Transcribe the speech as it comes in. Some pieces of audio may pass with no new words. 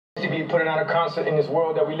To be putting out a concert in this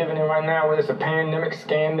world that we living in right now, whether it's a pandemic,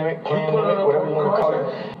 scandemic, whatever you want to call it.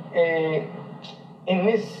 And in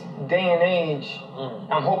this day and age,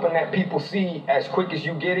 I'm hoping that people see as quick as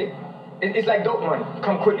you get it. It's like dope money.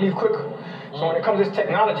 Come quick, leave quicker. So when it comes to this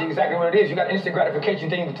technology, exactly what it is. You got instant gratification.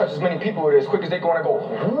 They can touch as many people with it as quick as they want to go.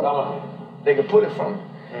 They can pull it from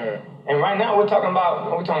you. And right now we're talking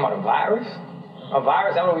about a virus. A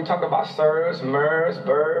virus. That's what we talk about: SARS, MERS,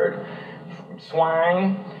 bird,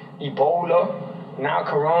 swine, Ebola, now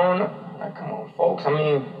Corona. Like, come on, folks. I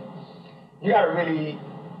mean, you gotta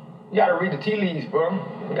read the tea leaves, bro.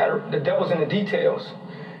 The devil's in the details.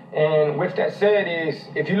 And with that said,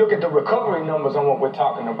 if you look at the recovery numbers on what we're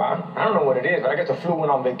talking about, I don't know what it is, but I guess the flu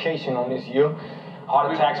went on vacation on this year.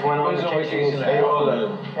 Heart attacks went on vacation this year.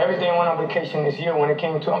 Everything went on vacation this year when it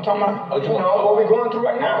came to, I'm talking about, what we're going through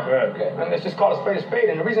right now. Okay. And let's just call a spade a spade.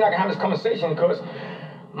 And the reason I can have this conversation is because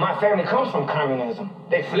my family comes from communism.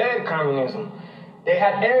 They fled communism. They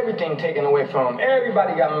had everything taken away from them.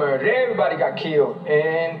 Everybody got murdered. Everybody got killed.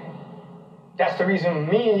 And that's the reason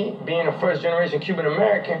me, being a first-generation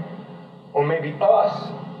Cuban-American, or maybe us,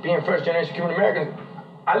 being first-generation Cuban-Americans,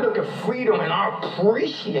 I look at freedom and I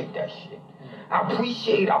appreciate that shit. I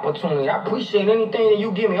appreciate opportunity. I appreciate anything that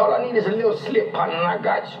you give me. All I need is a little slip, partner, and I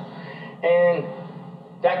got you. And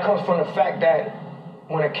that comes from the fact that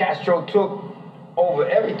when Castro took over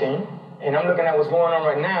everything, and I'm looking at what's going on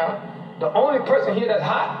right now, the only person here that's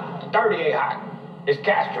hot, 38 hot, is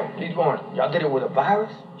Castro. He's going, y'all did it with a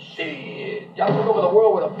virus? Shit. Y'all took over the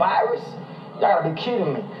world with a virus? Y'all gotta be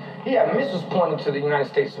kidding me. He had missiles pointed to the United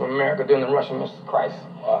States of America during the Russian Missile Crisis,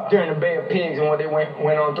 during the Bay of Pigs and what they went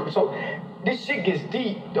on through. So this shit gets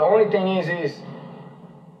deep. The only thing is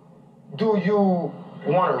do you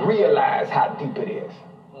want to realize how deep it is?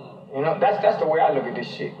 You know, that's the way I look at this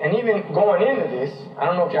shit. And even going into this, I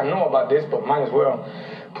don't know if y'all know about this, but might as well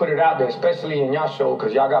put it out there, especially in y'all show,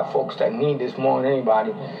 because y'all got folks that need this more than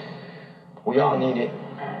anybody. We all need it.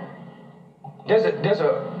 There's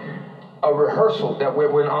a rehearsal that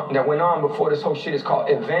went on before this whole shit is called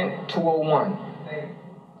Event 201.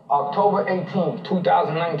 October 18th,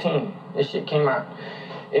 2019, this shit came out.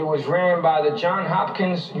 It was ran by the Johns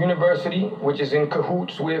Hopkins University, which is in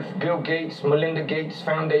cahoots with Bill Gates, Melinda Gates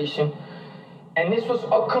Foundation. And this was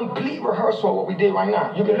a complete rehearsal of what we did right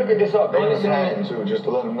now. You can look at this up. They had a patent too, just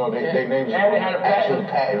to let them know they named it. And they had a patent.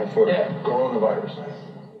 Patent for coronavirus.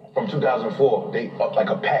 From 2004, like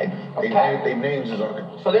a patent. They names is on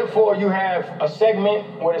it. So therefore, you have a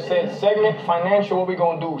segment where it says segment financial, what we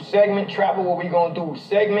gonna do? Segment travel, what we gonna do?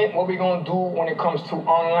 Segment, what we gonna do when it comes to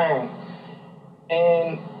online?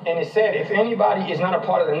 And it said if anybody is not a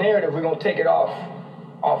part of the narrative, we're gonna take it off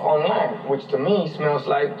online, which to me smells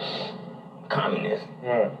like communism.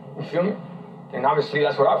 You feel me? And obviously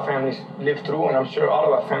that's what our families live through, and I'm sure all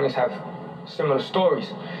of our families have similar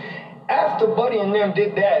stories. After Buddy and them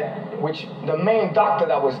did that, which the main doctor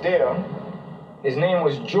that was there, his name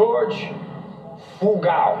was George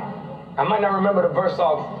Fugao. I might not remember the verse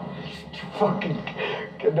off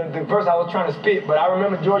the verse I was trying to spit, but I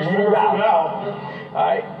remember George Fugao. All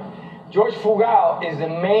right, George Fugao is the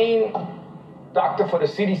main doctor for the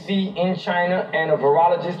CDC in China and a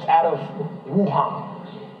virologist out of Wuhan.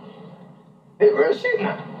 They real shit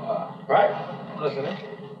now, right? Listening.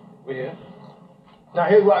 We here. Now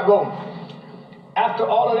here's where I go. After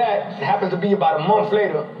all of that, it happens to be about a month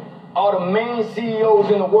later, all the main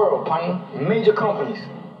CEOs in the world, partner, major companies,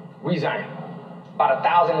 resign. About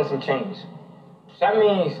 1,000 and some change. So that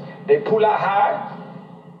means they pull out high.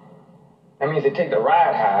 That means they take the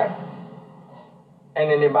ride high, and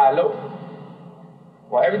then they buy low.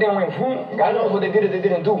 Well, everything went boom. God knows what they did or they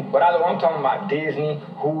didn't do. But I'm talking about Disney,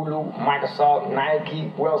 Hulu, Microsoft,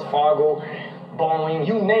 Nike, Wells Fargo, Boeing,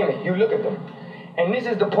 you name it. You look at them. And this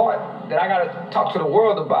is the part that I gotta talk to the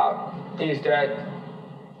world about, is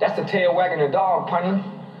that's the tail wagging the dog, partner.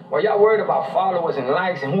 Well, y'all worried about followers and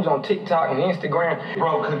likes and who's on TikTok and Instagram.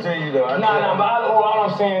 Bro, continue though. Nah, but all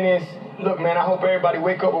I'm saying is, look, man, I hope everybody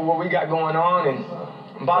wake up with what we got going on, and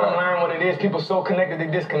bottom line what it is, people so connected, they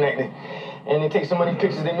disconnected. And they take so many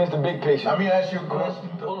pictures, they miss the big picture. Let me ask you a question.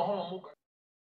 Hold on.